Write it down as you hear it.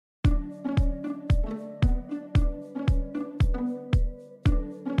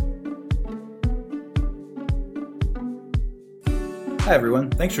Hi everyone,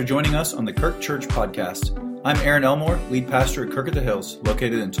 thanks for joining us on the Kirk Church Podcast. I'm Aaron Elmore, lead pastor at Kirk at the Hills,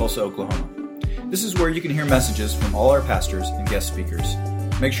 located in Tulsa, Oklahoma. This is where you can hear messages from all our pastors and guest speakers.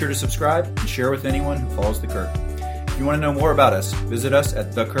 Make sure to subscribe and share with anyone who follows the Kirk. If you want to know more about us, visit us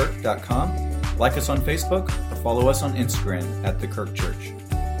at thekirk.com, like us on Facebook, or follow us on Instagram at The Kirk Church.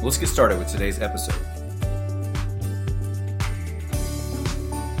 Let's get started with today's episode.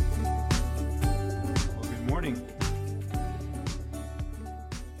 Well, good morning.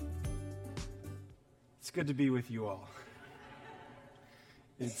 It's good to be with you all.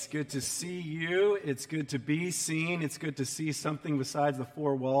 It's good to see you. It's good to be seen. It's good to see something besides the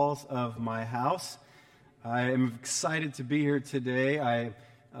four walls of my house. I am excited to be here today. I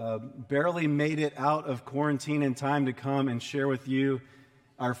barely made it out of quarantine in time to come and share with you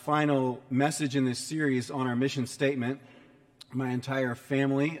our final message in this series on our mission statement. My entire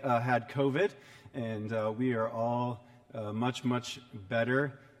family had COVID, and we are all much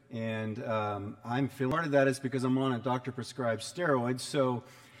better. And I'm feeling part of that is because I'm on a doctor-prescribed steroid. So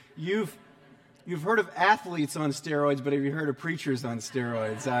you've heard of athletes on steroids, but have you heard of preachers on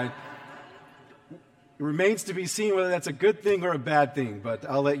steroids? It remains to be seen whether that's a good thing or a bad thing, but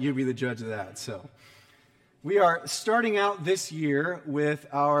I'll let you be the judge of that. So we are starting out this year with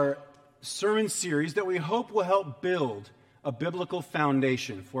our sermon series that we hope will help build a biblical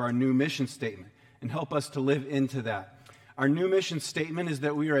foundation for our new mission statement and help us to live into that. Our new mission statement is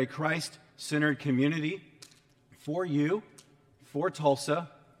that we are a Christ-centered community for you, for Tulsa,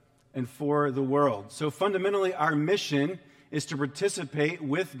 and for the world. So fundamentally, our mission is to participate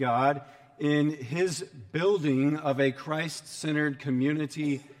with God in His building of a Christ-centered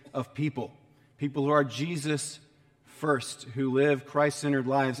community of people who are Jesus first, who live Christ-centered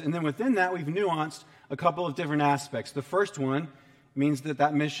lives. And then within that, we've nuanced a couple of different aspects. The first one means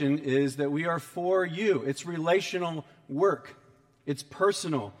that mission is that we are for you. It's relational work. It's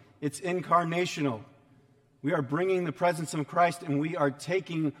personal. It's incarnational. We are bringing the presence of Christ, and we are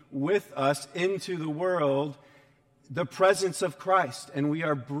taking with us into the world the presence of Christ. And we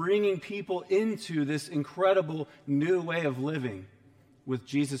are bringing people into this incredible new way of living with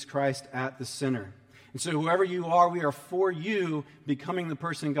Jesus Christ at the center. And so whoever you are, we are for you becoming the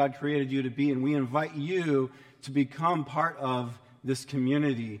person God created you to be, and we invite you to become part of this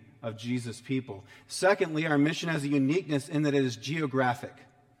community of Jesus people. Secondly, our mission has a uniqueness in that it is geographic.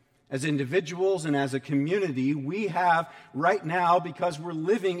 As individuals and as a community, we have right now, because we're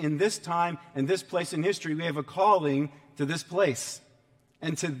living in this time and this place in history, we have a calling to this place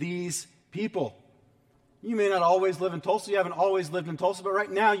and to these people. You may not always live in Tulsa. You haven't always lived in Tulsa, but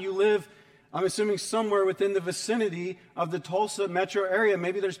right now you live, I'm assuming, somewhere within the vicinity of the Tulsa metro area.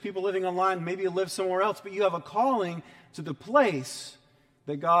 Maybe there's people living online. Maybe you live somewhere else, but you have a calling to the place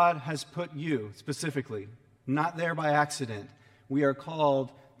that God has put you specifically, not there by accident. We are called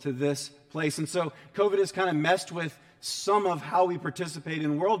to this place. And so COVID has kind of messed with some of how we participate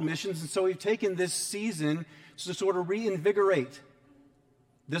in world missions, and so we've taken this season to sort of reinvigorate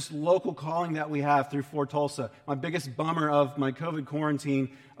this local calling that we have through For Tulsa. My biggest bummer of my COVID quarantine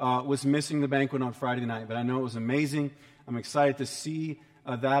was missing the banquet on Friday night, but I know it was amazing. I'm excited to see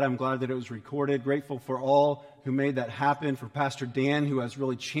that. I'm glad that it was recorded. Grateful for all who made that happen, for Pastor Dan, who has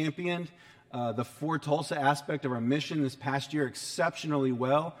really championed the For Tulsa aspect of our mission this past year exceptionally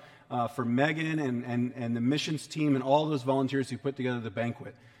well, for Megan and the missions team and all those volunteers who put together the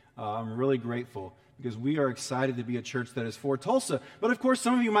banquet. I'm really grateful because we are excited to be a church that is for Tulsa. But of course,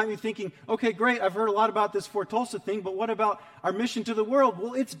 some of you might be thinking, okay, great, I've heard a lot about this For Tulsa thing, but what about our mission to the world?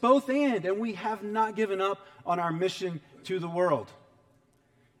 Well, it's both and we have not given up on our mission to the world.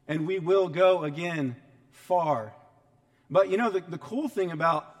 And we will go again far. But you know, the cool thing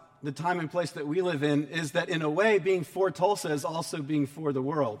about the time and place that we live in is that in a way, being for Tulsa is also being for the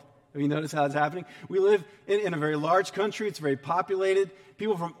world. Have you noticed how it's happening? We live in a very large country. It's very populated.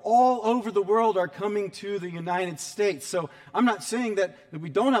 People from all over the world are coming to the United States. So I'm not saying that we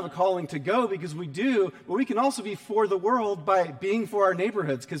don't have a calling to go, because we do, but we can also be for the world by being for our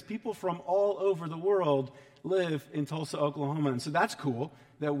neighborhoods, because people from all over the world live in Tulsa, Oklahoma. And so that's cool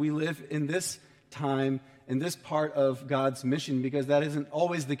that we live in this time, in this part of God's mission, because that isn't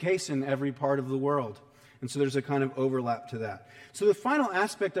always the case in every part of the world. And so there's a kind of overlap to that. So the final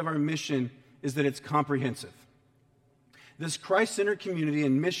aspect of our mission is that it's comprehensive. This Christ-centered community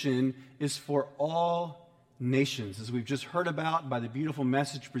and mission is for all nations, as we've just heard about by the beautiful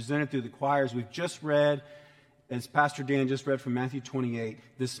message presented through the choirs we've just read, as Pastor Dan just read from Matthew 28.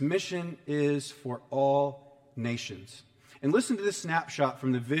 This mission is for all nations. And listen to this snapshot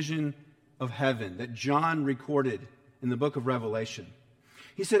from the vision of heaven that John recorded in the book of Revelation.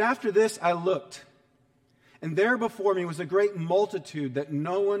 He said, "After this I looked, And there before me was a great multitude that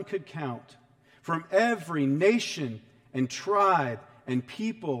no one could count, from every nation and tribe and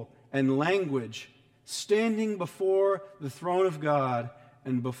people and language, standing before the throne of God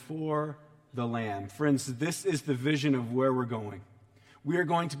and before the Lamb. Friends, this is the vision of where we're going. We are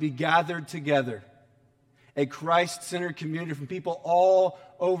going to be gathered together, a Christ-centered community from people all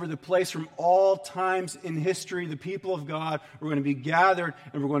over the place, from all times in history. The people of God, we're going to be gathered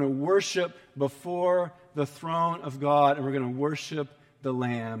and we're going to worship before the throne of God, and we're going to worship the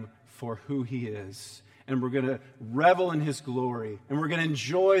Lamb for who he is. And we're going to revel in his glory, and we're going to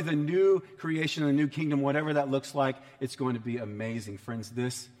enjoy the new creation, the new kingdom, whatever that looks like. It's going to be amazing. Friends,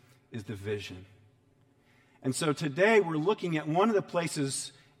 this is the vision. And so today we're looking at one of the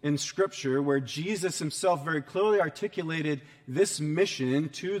places in Scripture where Jesus himself very clearly articulated this mission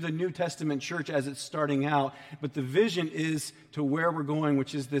to the New Testament church as it's starting out. But the vision is to where we're going,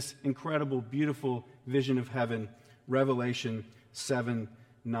 which is this incredible, beautiful vision of heaven, Revelation 7:9.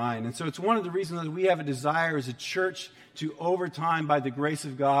 And so it's one of the reasons that we have a desire as a church to, over time, by the grace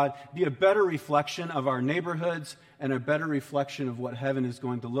of God, be a better reflection of our neighborhoods and a better reflection of what heaven is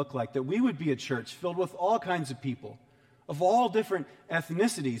going to look like. That we would be a church filled with all kinds of people, of all different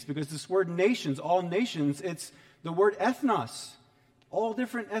ethnicities, because this word nations, all nations, it's the word ethnos, all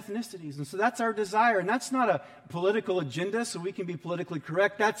different ethnicities. And so that's our desire. And that's not a political agenda so we can be politically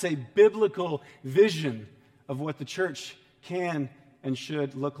correct. That's a biblical vision of what the church can and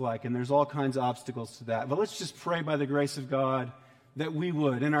should look like. And there's all kinds of obstacles to that. But let's just pray by the grace of God that we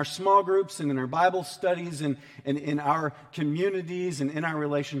would, in our small groups and in our Bible studies and in our communities and in our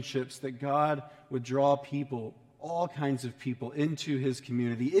relationships, that God would draw people, all kinds of people, into his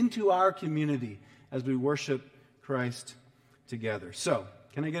community, into our community as we worship Christ together. So,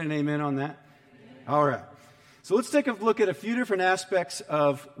 can I get an amen on that? All right. So let's take a look at a few different aspects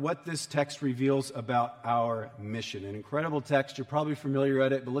of what this text reveals about our mission. An incredible text. You're probably familiar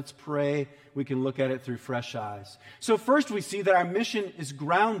with it, but let's pray we can look at it through fresh eyes. So first we see that our mission is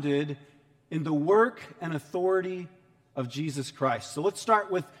grounded in the work and authority of Jesus Christ. So let's start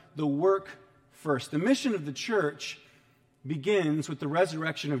with the work first. The mission of the church begins with the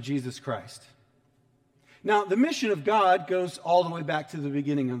resurrection of Jesus Christ. Now, the mission of God goes all the way back to the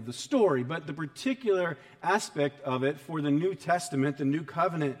beginning of the story, but the particular aspect of it for the New Testament, the New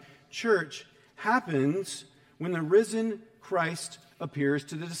Covenant church, happens when the risen Christ appears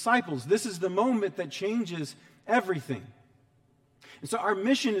to the disciples. This is the moment that changes everything. And so our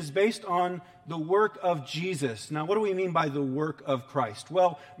mission is based on the work of Jesus. Now, what do we mean by the work of Christ?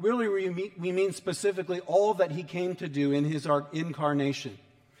 Well, really we mean specifically all that he came to do in his incarnation,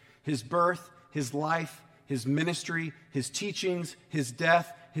 his birth, his life, his ministry, his teachings, his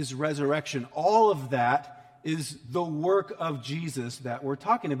death, his resurrection. All of that is the work of Jesus that we're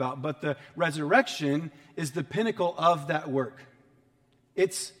talking about. But the resurrection is the pinnacle of that work.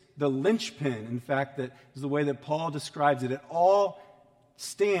 It's the linchpin, in fact, that is the way that Paul describes it. It all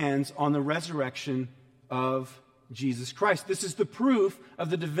stands on the resurrection of Jesus Christ. This is the proof of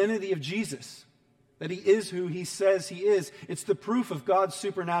the divinity of Jesus, that he is who he says he is. It's the proof of God's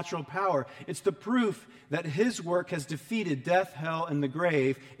supernatural power. It's the proof that his work has defeated death, hell, and the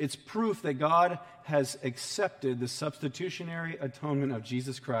grave. It's proof that God has accepted the substitutionary atonement of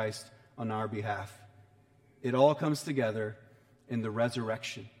Jesus Christ on our behalf. It all comes together in the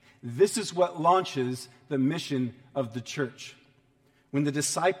resurrection. This is what launches the mission of the church. When the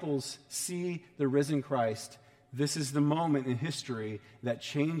disciples see the risen Christ, this is the moment in history that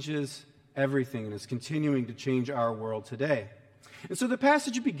changes everything and is continuing to change our world today. And so the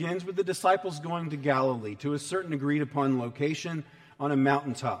passage begins with the disciples going to Galilee, to a certain agreed upon location on a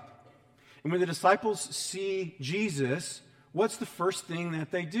mountaintop. And when the disciples see Jesus, what's the first thing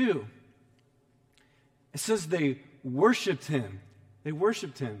that they do? It says they worshiped him. They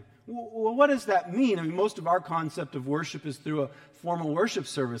worshiped him. Well, what does that mean? I mean, most of our concept of worship is through a formal worship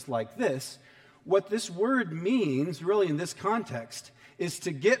service like this. What this word means, really in this context, is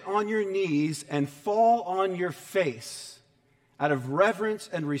to get on your knees and fall on your face out of reverence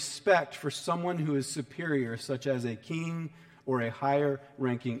and respect for someone who is superior, such as a king or a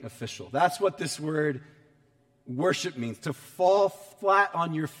higher-ranking official. That's what this word worship means, to fall flat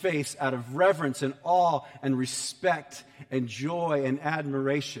on your face out of reverence and awe and respect and joy and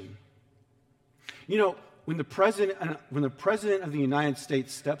admiration. You know, when the president of the United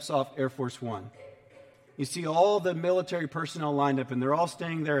States steps off Air Force One, you see all the military personnel lined up, and they're all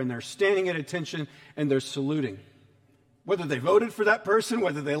standing there, and they're standing at attention, and they're saluting. Whether they voted for that person,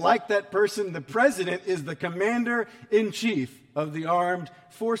 whether they like that person, the president is the commander-in-chief of the armed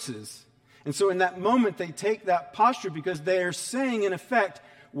forces. And so in that moment, they take that posture because they are saying, in effect,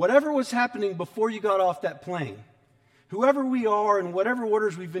 whatever was happening before you got off that plane, whoever we are and whatever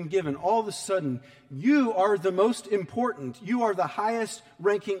orders we've been given, all of a sudden, you are the most important. You are the highest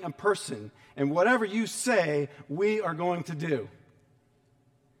ranking person. And whatever you say, we are going to do.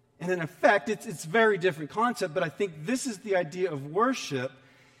 And in effect, it's a very different concept, but I think this is the idea of worship,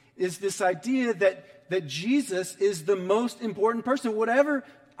 is this idea that Jesus is the most important person. Whatever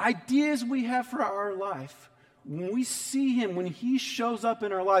ideas we have for our life, when we see him, when he shows up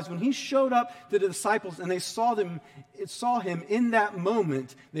in our lives, when he showed up to the disciples and they saw him in that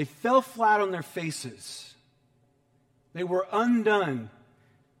moment, they fell flat on their faces. They were undone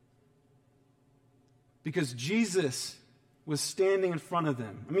because Jesus was standing in front of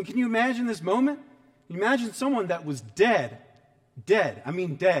them. I mean, can you imagine this moment? Can you imagine someone that was dead? Dead. I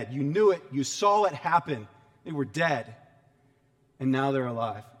mean dead. You knew it. You saw it happen. They were dead. And now they're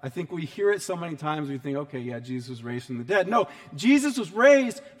alive. I think we hear it so many times, we think, okay, yeah, Jesus was raised from the dead. No, Jesus was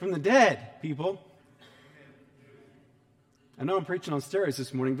raised from the dead, people. I know I'm preaching on steroids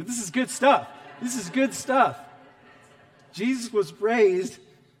this morning, but this is good stuff. This is good stuff. Jesus was raised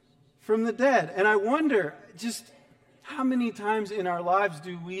from the dead. And I wonder just how many times in our lives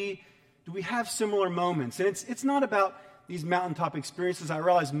do we have similar moments? And it's not about these mountaintop experiences. I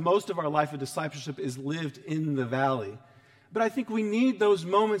realize most of our life of discipleship is lived in the valley. But I think we need those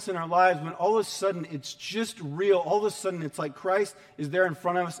moments in our lives when all of a sudden it's just real. All of a sudden it's like Christ is there in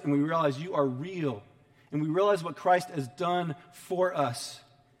front of us and we realize you are real. And we realize what Christ has done for us.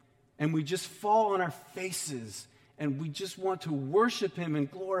 And we just fall on our faces and we just want to worship him and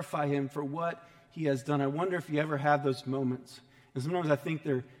glorify him for what he has done. I wonder if you ever have those moments. And sometimes I think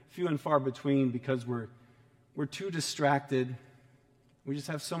they're few and far between because we're too distracted. We just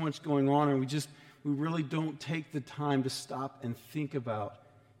have so much going on and we really don't take the time to stop and think about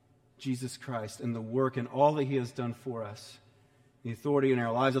Jesus Christ and the work and all that he has done for us, the authority in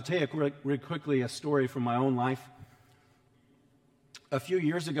our lives. I'll tell you really quickly a story from my own life. A few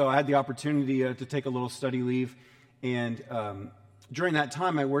years ago, I had the opportunity to take a little study leave, and during that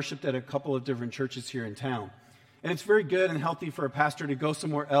time, I worshiped at a couple of different churches here in town. And it's very good and healthy for a pastor to go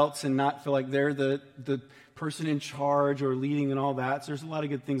somewhere else and not feel like they're the person in charge or leading and all that. So there's a lot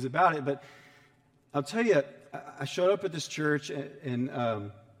of good things about it, but I'll tell you, I showed up at this church, and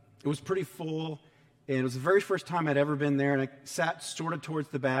it was pretty full, and it was the very first time I'd ever been there, and I sat sort of towards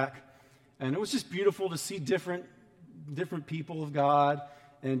the back, and it was just beautiful to see different people of God,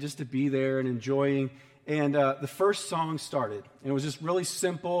 and just to be there and enjoying. And the first song started, and it was just really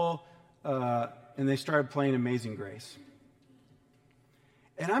simple, and they started playing Amazing Grace.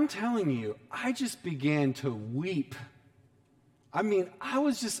 And I'm telling you, I just began to weep. I mean, I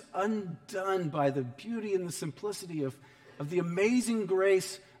was just undone by the beauty and the simplicity of the amazing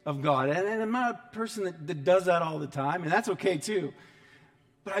grace of God. And I'm not a person that does that all the time, and that's okay too.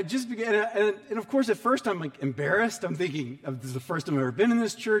 But I just began, and of course at first I'm like embarrassed. I'm thinking, this is the first time I've ever been in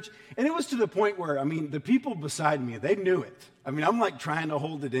this church. And it was to the point where, I mean, the people beside me, they knew it. I mean, I'm like trying to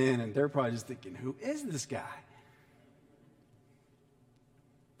hold it in, and they're probably just thinking, who is this guy?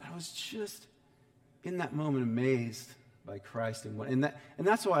 I was just in that moment amazed by Christ and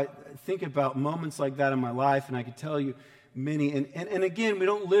that's why I think about moments like that in my life, and I could tell you many. And again, we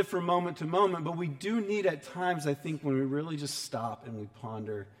don't live from moment to moment, but we do need at times, I think, when we really just stop and we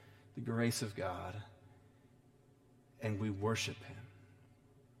ponder the grace of God and we worship him.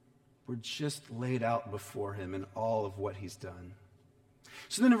 We're just laid out before him in all of what he's done.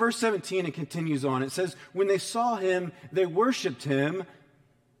 So then in verse 17, it continues on. It says, when they saw him, they worshiped him,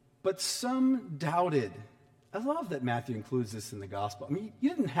 but some doubted. I love that Matthew includes this in the gospel. I mean, you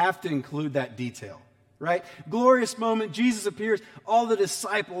didn't have to include that detail, right? Glorious moment, Jesus appears, all the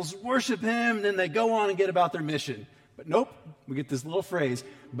disciples worship him, and then they go on and get about their mission. But nope, we get this little phrase,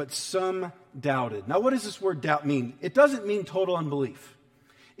 but some doubted. Now, what does this word doubt mean? It doesn't mean total unbelief.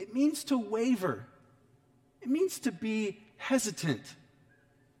 It means to waver. It means to be hesitant,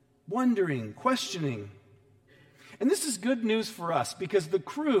 wondering, questioning. And this is good news for us because the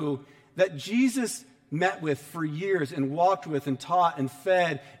crew that Jesus met with for years and walked with and taught and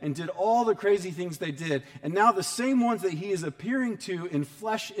fed and did all the crazy things they did, and now the same ones that he is appearing to in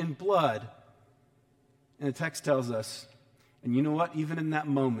flesh and blood. And the text tells us, and you know what? Even in that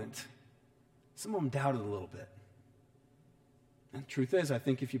moment, some of them doubted a little bit. And the truth is, I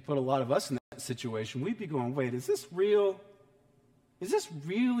think if you put a lot of us in that situation, we'd be going, wait, is this real? Is this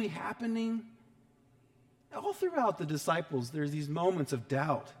really happening? All throughout the disciples, there's these moments of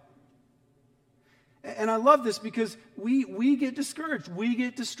doubt. And I love this because we get discouraged, we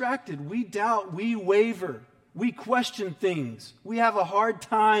get distracted, we doubt, we waver, we question things. We have a hard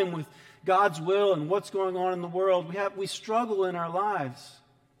time with God's will and what's going on in the world. We struggle in our lives.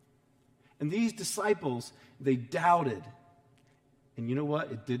 And these disciples, they doubted. And you know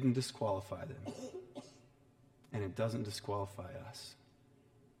what? It didn't disqualify them. And it doesn't disqualify us.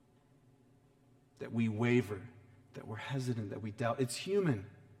 That we waver, that we're hesitant, that we doubt. It's human.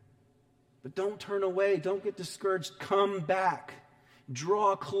 But don't turn away. Don't get discouraged. Come back.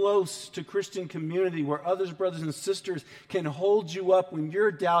 Draw close to Christian community where others, brothers and sisters, can hold you up when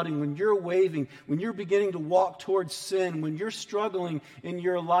you're doubting, when you're wavering, when you're beginning to walk towards sin, when you're struggling in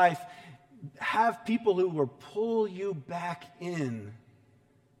your life. Have people who will pull you back in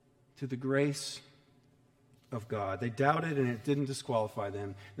to the grace of God. They doubted and it didn't disqualify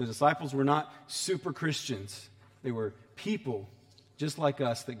them. The disciples were not super Christians. They were people just like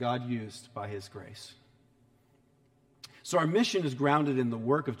us that God used by his grace. So our mission is grounded in the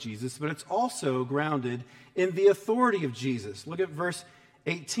work of Jesus, but it's also grounded in the authority of Jesus. Look at verse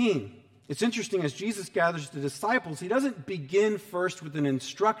 18. It's interesting, as Jesus gathers the disciples, he doesn't begin first with an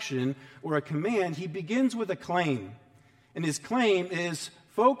instruction or a command. He begins with a claim. And his claim is,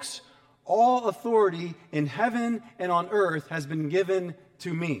 folks, all authority in heaven and on earth has been given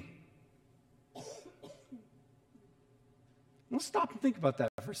to me. Let's stop and think about that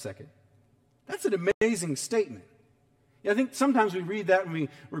for a second. That's an amazing statement. I think sometimes we read that when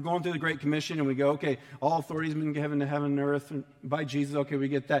we're going through the Great Commission and we go, okay, all authority has been given to heaven and earth and by Jesus. Okay, we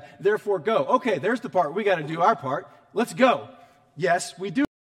get that. Therefore, go. Okay, there's the part. We got to do our part. Let's go. Yes, we do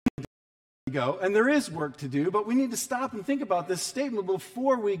go, and there is work to do, but we need to stop and think about this statement.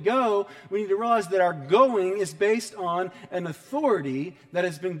 Before we go, we need to realize that our going is based on an authority that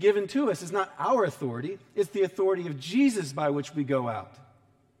has been given to us. It's not our authority. It's the authority of Jesus by which we go out.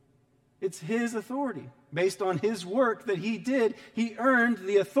 It's his authority. Based on his work that he did, he earned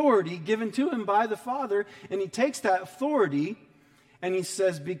the authority given to him by the Father, and he takes that authority and he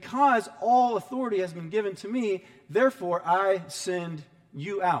says, because all authority has been given to me, therefore I send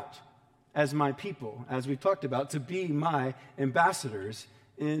you out as my people, as we've talked about, to be my ambassadors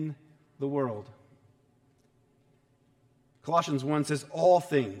in the world. Colossians 1 says, all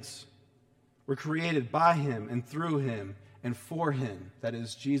things were created by him and through him and for him, that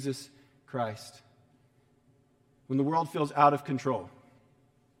is Jesus Christ. When the world feels out of control,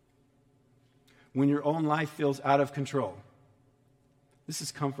 when your own life feels out of control, this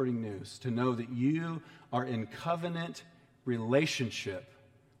is comforting news to know that you are in covenant relationship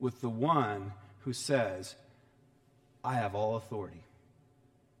with the one who says, I have all authority.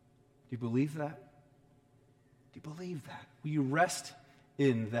 Do you believe that? Do you believe that? Will you rest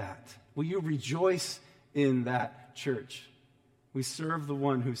in that? Will you rejoice in that, church? We serve the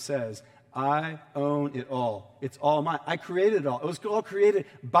one who says, I own it all. It's all mine. I created it all. It was all created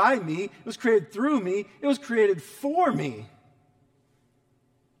by me. It was created through me. It was created for me.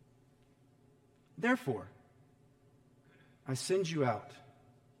 Therefore, I send you out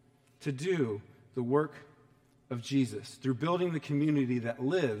to do the work of Jesus through building the community that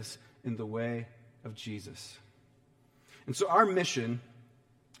lives in the way of Jesus. And so our mission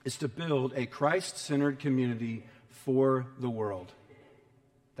is to build a Christ-centered community for the world.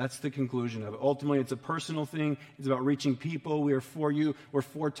 That's the conclusion of it. Ultimately, it's a personal thing. It's about reaching people. We are for you. We're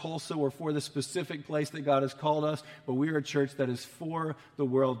for Tulsa. We're for the specific place that God has called us. But we are a church that is for the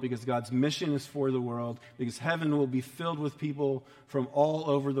world because God's mission is for the world, because heaven will be filled with people from all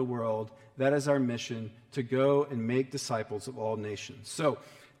over the world. That is our mission, to go and make disciples of all nations. So,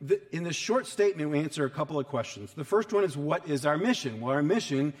 in this short statement, we answer a couple of questions. The first one is, what is our mission? Well, our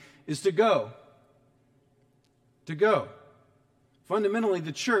mission is to go. To go. Fundamentally,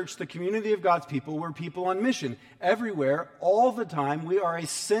 the church, the community of God's people, we're people on mission. Everywhere, all the time, we are a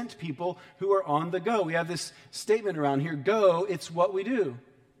sent people who are on the go. We have this statement around here, go, it's what we do.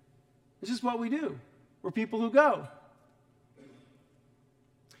 It's just what we do. We're people who go.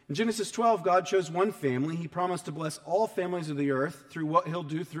 In Genesis 12, God chose one family. He promised to bless all families of the earth through what he'll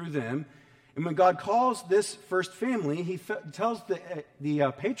do through them. And when God calls this first family, he tells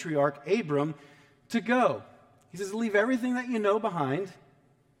the patriarch Abram to go. He says, leave everything that you know behind,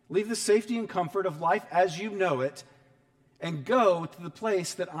 leave the safety and comfort of life as you know it, and go to the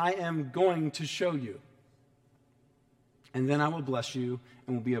place that I am going to show you. And then I will bless you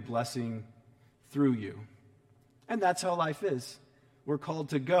and will be a blessing through you. And that's how life is. We're called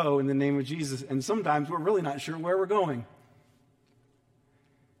to go in the name of Jesus, and sometimes we're really not sure where we're going.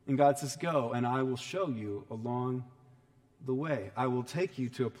 And God says, go, and I will show you along the way. I will take you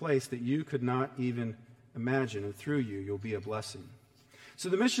to a place that you could not even imagine, and through you, you'll be a blessing. So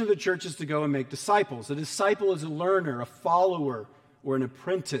the mission of the church is to go and make disciples. A disciple is a learner, a follower, or an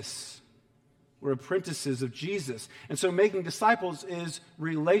apprentice. We're apprentices of Jesus. And so making disciples is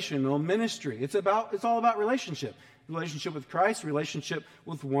relational ministry. It's all about relationship. Relationship with Christ, relationship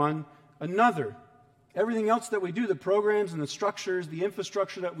with one another. Everything else that we do, the programs and the structures, the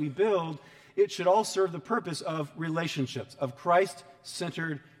infrastructure that we build, it should all serve the purpose of relationships, of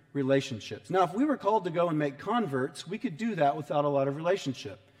Christ-centered relationships. Now, if we were called to go and make converts, we could do that without a lot of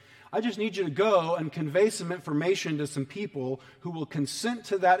relationship. I just need you to go and convey some information to some people who will consent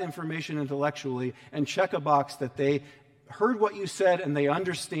to that information intellectually and check a box that they heard what you said and they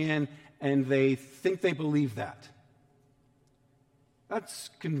understand and they think they believe that. That's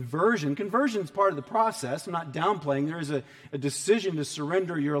conversion. Conversion is part of the process. I'm not downplaying. There is a decision to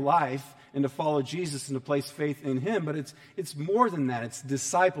surrender your life and to follow Jesus and to place faith in Him. But it's more than that. It's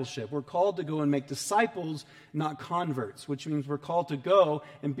discipleship. We're called to go and make disciples, not converts, which means we're called to go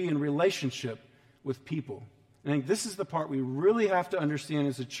and be in relationship with people. And I think this is the part we really have to understand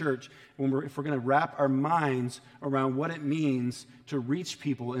as a church if we're going to wrap our minds around what it means to reach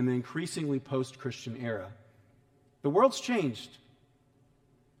people in the increasingly post-Christian era. The world's changed.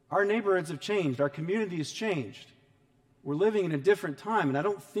 Our neighborhoods have changed. Our community has changed. We're living in a different time, and I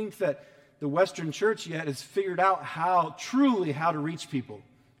don't think that the Western church yet has figured out how to reach people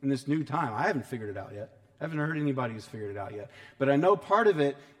in this new time. I haven't figured it out yet. I haven't heard anybody who's figured it out yet. But I know part of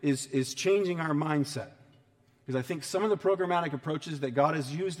it is changing our mindset. Because I think some of the programmatic approaches that God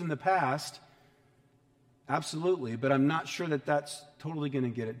has used in the past, absolutely, but I'm not sure that that's totally going to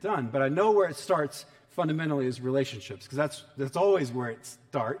get it done. But I know where it starts fundamentally is relationships, because that's always where it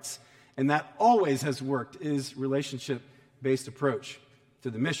starts, and that always has worked, is relationship-based approach to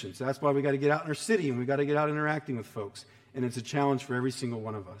the mission. So that's why we got to get out in our city, and we got to get out interacting with folks, and it's a challenge for every single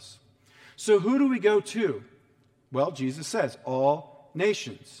one of us. So who do we go to? Well, Jesus says, all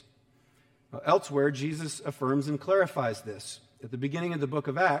nations. Elsewhere, Jesus affirms and clarifies this. At the beginning of the book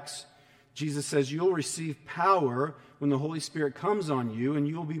of Acts, Jesus says, you'll receive power when the Holy Spirit comes on you, and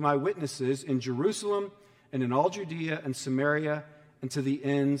you will be my witnesses in Jerusalem and in all Judea and Samaria and to the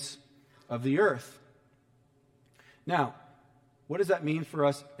ends of the earth. Now, what does that mean for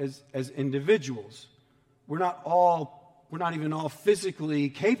us as individuals? We're not even all physically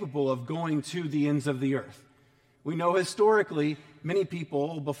capable of going to the ends of the earth. We know historically, many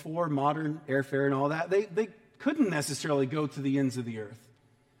people before modern airfare and all that, they couldn't necessarily go to the ends of the earth.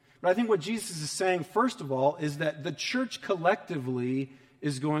 But I think what Jesus is saying, first of all, is that the church collectively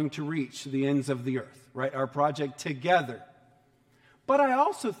is going to reach the ends of the earth, right? Our project together. But I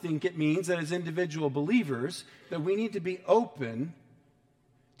also think it means that as individual believers, that we need to be open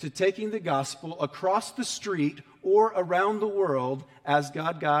to taking the gospel across the street or around the world as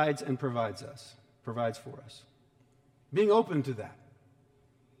God guides and provides for us. Being open to that.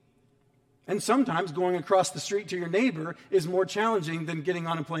 And sometimes going across the street to your neighbor is more challenging than getting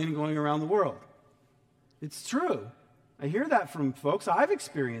on a plane and going around the world. It's true. I hear that from folks. I've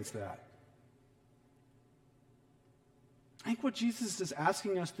experienced that. I think what Jesus is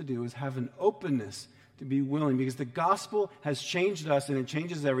asking us to do is have an openness to be willing, because the gospel has changed us and it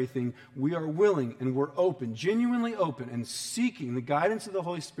changes everything. We are willing and we're open, genuinely open, and seeking the guidance of the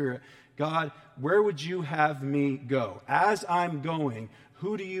Holy Spirit. God, where would you have me go? As I'm going,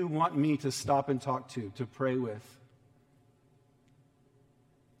 who do you want me to stop and talk to pray with?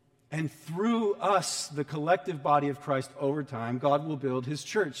 And through us, the collective body of Christ over time, God will build his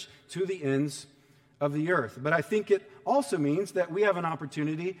church to the ends of the earth. But I think it also means that we have an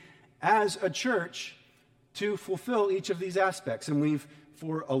opportunity as a church to fulfill each of these aspects. And we've,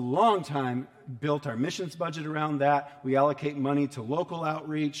 for a long time, built our missions budget around that. We allocate money to local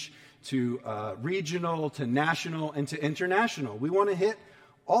outreach, to regional, to national, and to international. We want to hit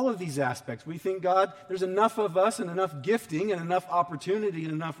all of these aspects. We think, God, there's enough of us and enough gifting and enough opportunity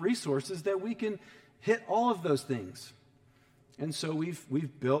and enough resources that we can hit all of those things. And so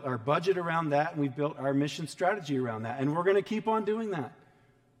we've built our budget around that, and we've built our mission strategy around that. And we're going to keep on doing that.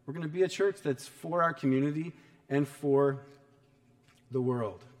 We're going to be a church that's for our community and for the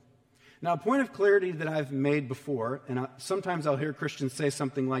world. Now, a point of clarity that I've made before, and sometimes I'll hear Christians say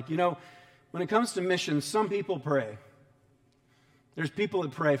something like, when it comes to missions, some people pray. There's people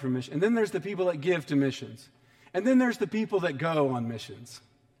that pray for missions. And then there's the people that give to missions. And then there's the people that go on missions.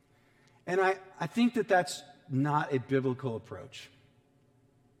 And I think that that's not a biblical approach.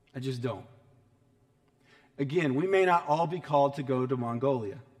 I just don't. Again, we may not all be called to go to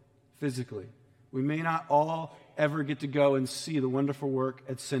Mongolia physically. We may not all ever get to go and see the wonderful work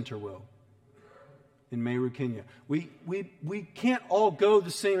at Centerville in Meru, Kenya. We can't all go the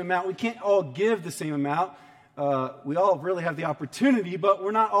same amount. We can't all give the same amount. We all really have the opportunity, but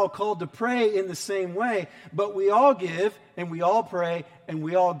we're not all called to pray in the same way. But we all give, and we all pray, and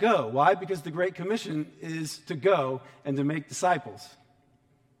we all go. Why? Because the Great Commission is to go and to make disciples.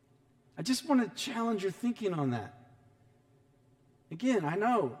 I just want to challenge your thinking on that. Again, I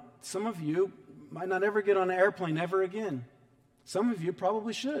know some of you might not ever get on an airplane ever again. Some of you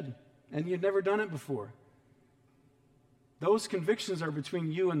probably should, and you've never done it before. Those convictions are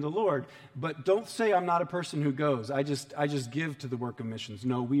between you and the Lord. But don't say I'm not a person who goes. I just give to the work of missions.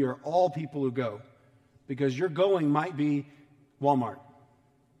 No, we are all people who go. Because your going might be Walmart.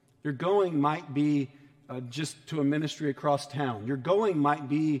 Your going might be just to a ministry across town. Your going might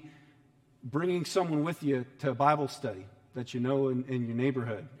be bringing someone with you to a Bible study that you know in your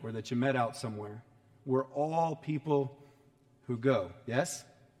neighborhood or that you met out somewhere. We're all people who go. Yes?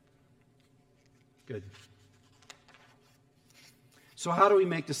 Good. So how do we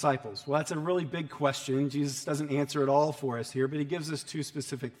make disciples? Well, that's a really big question. Jesus doesn't answer it all for us here, but he gives us two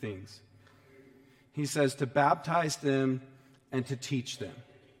specific things. He says to baptize them and to teach them.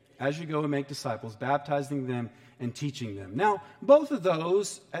 As you go and make disciples, baptizing them and teaching them. Now, both of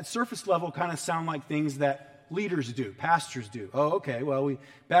those at surface level kind of sound like things that leaders do, pastors do. Oh, okay, well,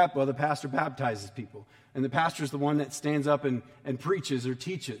 the pastor baptizes people. And the pastor is the one that stands up and preaches or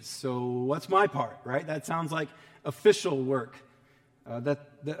teaches. So what's my part, right? That sounds like official work. That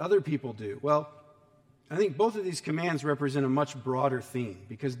other people do. Well, I think both of these commands represent a much broader theme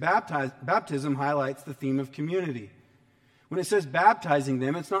because baptism highlights the theme of community. When it says baptizing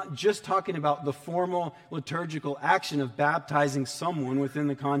them, it's not just talking about the formal liturgical action of baptizing someone within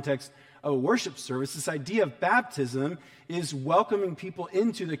the context of a worship service. This idea of baptism is welcoming people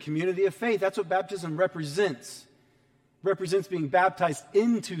into the community of faith. That's what baptism represents. It represents being baptized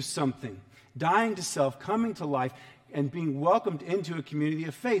into something, dying to self, coming to life, and being welcomed into a community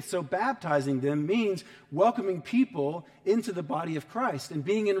of faith. So baptizing them means welcoming people into the body of Christ and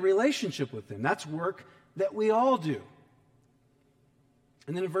being in relationship with them. That's work that we all do.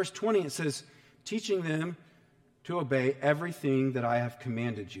 And then in verse 20 it says, teaching them to obey everything that I have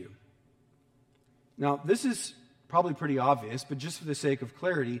commanded you. Now, this is probably pretty obvious, but just for the sake of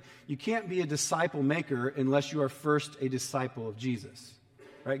clarity, you can't be a disciple maker unless you are first a disciple of Jesus.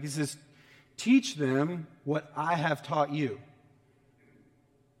 Right? He says, teach them what I have taught you.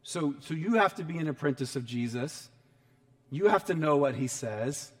 So you have to be an apprentice of Jesus. You have to know what he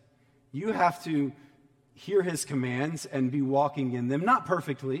says. You have to hear his commands and be walking in them. Not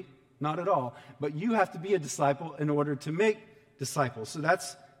perfectly, not at all, but you have to be a disciple in order to make disciples. So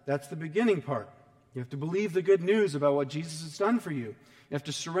that's the beginning part. You have to believe the good news about what Jesus has done for you. You have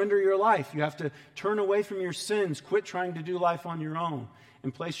to surrender your life. You have to turn away from your sins, quit trying to do life on your own,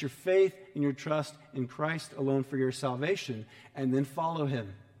 and place your faith and your trust in Christ alone for your salvation, and then follow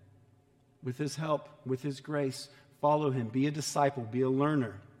him. With his help, with his grace, follow him. Be a disciple, be a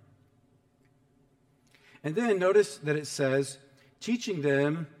learner. And then notice that it says, teaching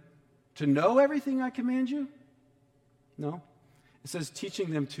them to know everything I command you? No. It says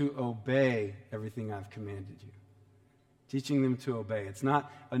teaching them to obey everything I've commanded you. Teaching them to obey. It's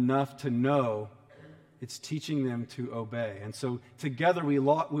not enough to know. It's teaching them to obey. And so together we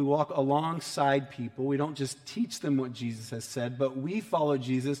walk alongside people. We don't just teach them what Jesus has said, but we follow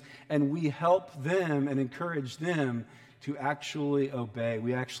Jesus and we help them and encourage them to actually obey.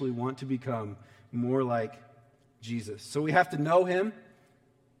 We actually want to become more like Jesus. So we have to know him.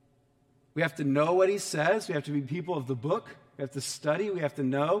 We have to know what he says. We have to be people of the book. We have to study. We have to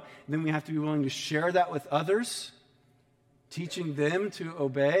know. And then we have to be willing to share that with others, teaching them to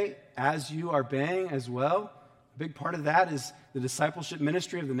obey as you are obeying as well. A big part of that is the discipleship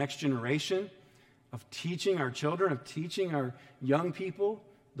ministry of the next generation, of teaching our children, of teaching our young people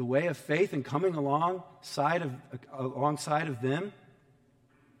the way of faith and coming alongside of them.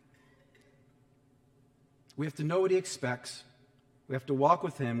 We have to know what he expects. We have to walk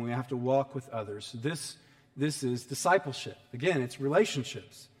with him. We have to walk with others. This is discipleship. Again, it's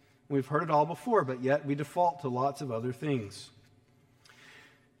relationships. We've heard it all before, but yet we default to lots of other things.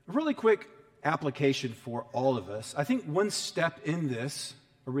 A really quick application for all of us. I think one step in this,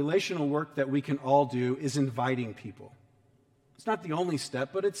 a relational work that we can all do, is inviting people. It's not the only step,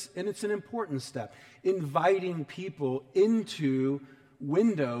 but it's an important step. Inviting people into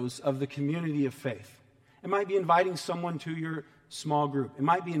windows of the community of faith. It might be inviting someone to your small group. It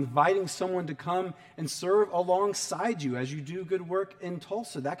might be inviting someone to come and serve alongside you as you do good work in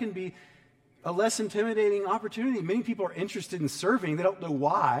Tulsa. That can be a less intimidating opportunity. Many people are interested in serving. They don't know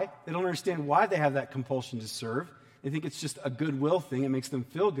why. They don't understand why they have that compulsion to serve. They think it's just a goodwill thing. It makes them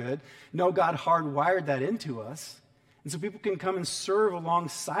feel good. No, God hardwired that into us. And so people can come and serve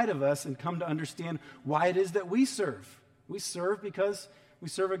alongside of us and come to understand why it is that we serve. We serve because we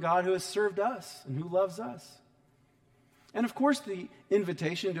serve a God who has served us and who loves us. And of course, the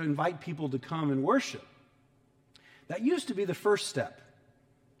invitation to invite people to come and worship. That used to be the first step.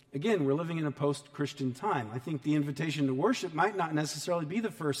 Again, we're living in a post-Christian time. I think the invitation to worship might not necessarily be the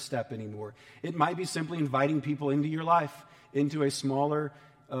first step anymore. It might be simply inviting people into your life, into a smaller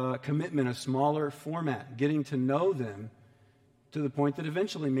commitment, a smaller format, getting to know them to the point that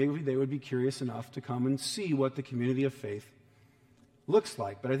eventually maybe they would be curious enough to come and see what the community of faith looks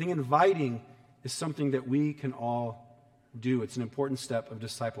like. But I think inviting is something that we can all do. It's an important step of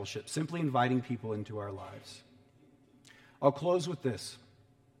discipleship, simply inviting people into our lives. I'll close with this.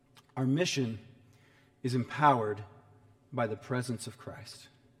 Our mission is empowered by the presence of Christ.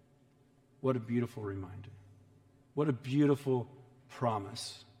 What a beautiful reminder. What a beautiful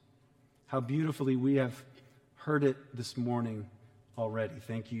promise. How beautifully we have heard it this morning already.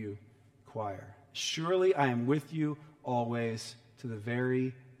 Thank you, choir. Surely I am with you always to the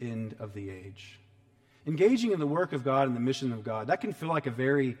very end of the age. Engaging in the work of God and the mission of God, that can feel like a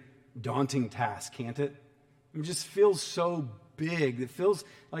very daunting task, can't it? It just feels so big. It feels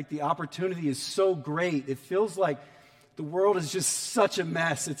like the opportunity is so great. It feels like the world is just such a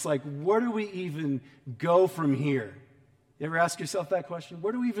mess. It's like, where do we even go from here? You ever ask yourself that question?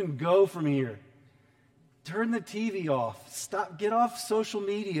 Where do we even go from here? Turn the TV off. Stop. Get off social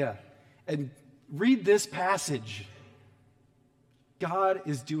media and read this passage. God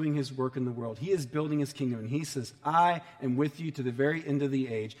is doing his work in the world. He is building his kingdom. And he says, I am with you to the very end of the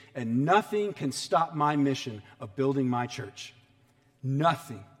age, and nothing can stop my mission of building my church.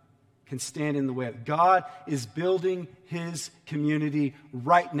 Nothing can stand in the way of it. God is building his community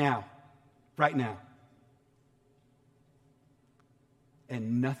right now. Right now.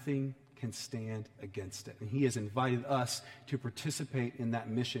 And nothing can stand against it. And he has invited us to participate in that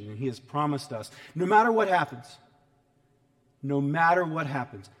mission. And he has promised us, no matter what happens,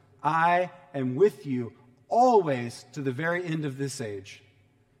 I am with you always to the very end of this age,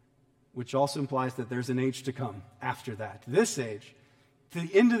 which also implies that there's an age to come after that. This age, to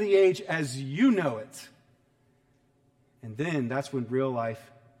the end of the age as you know it. And then that's when real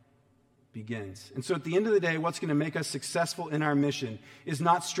life begins. And so at the end of the day, what's going to make us successful in our mission is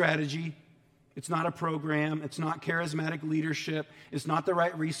not strategy. It's not a program. It's not charismatic leadership. It's not the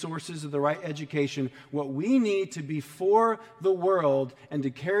right resources or the right education. What we need to be for the world and to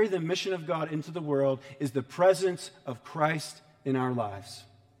carry the mission of God into the world is the presence of Christ in our lives.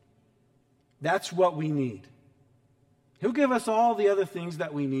 That's what we need. He'll give us all the other things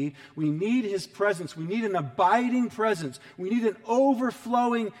that we need. We need his presence. We need an abiding presence. We need an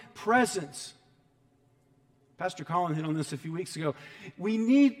overflowing presence. Pastor Colin hit on this a few weeks ago. We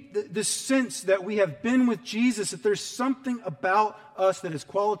need the sense that we have been with Jesus, that there's something about us that is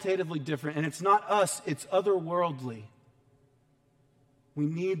qualitatively different, and it's not us, it's otherworldly. We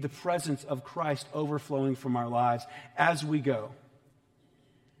need the presence of Christ overflowing from our lives as we go.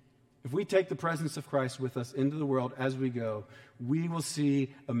 If we take the presence of Christ with us into the world as we go, we will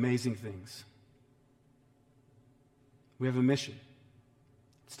see amazing things. We have a mission.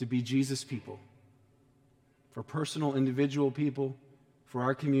 It's to be Jesus' people. For personal, individual people, for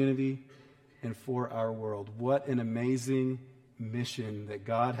our community, and for our world. What an amazing mission that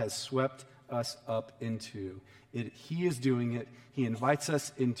God has swept us up into. He is doing it. He invites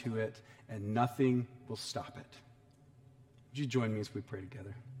us into it, and nothing will stop it. Would you join me as we pray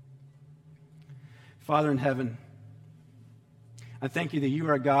together? Father in heaven, I thank you that you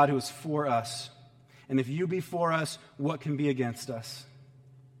are a God who is for us. And if you be for us, what can be against us?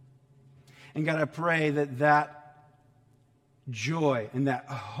 And God, I pray that joy and that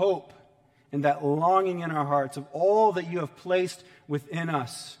hope and that longing in our hearts of all that you have placed within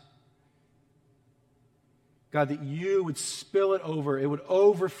us, God, that you would spill it over, it would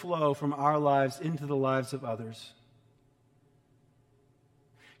overflow from our lives into the lives of others.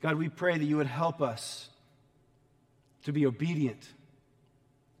 God, we pray that you would help us to be obedient,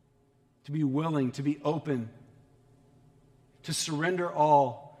 to be willing, to be open, to surrender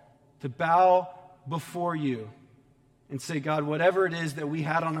all, to bow before you and say, God, whatever it is that we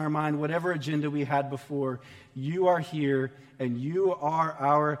had on our mind, whatever agenda we had before, you are here and you are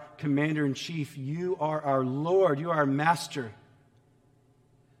our commander-in-chief. You are our Lord. You are our master.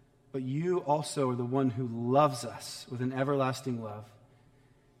 But you also are the one who loves us with an everlasting love.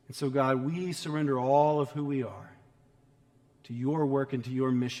 And so, God, we surrender all of who we are to your work and to your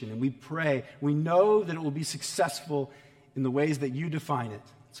mission. And we pray, we know that it will be successful in the ways that you define it.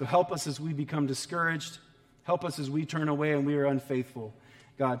 So help us as we become discouraged. Help us as we turn away and we are unfaithful.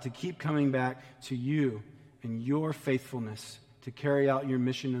 God, to keep coming back to you and your faithfulness to carry out your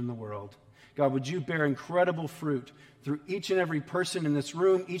mission in the world. God, would you bear incredible fruit through each and every person in this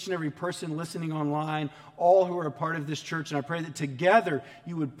room, each and every person listening online, all who are a part of this church. And I pray that together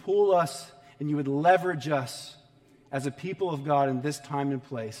you would pull us and you would leverage us as a people of God in this time and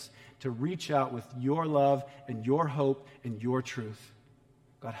place to reach out with your love and your hope and your truth.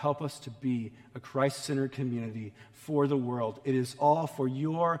 God, help us to be a Christ-centered community for the world. It is all for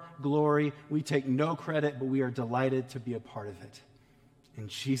your glory. We take no credit, but we are delighted to be a part of it. In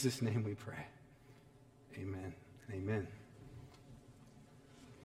Jesus' name we pray. Amen and amen.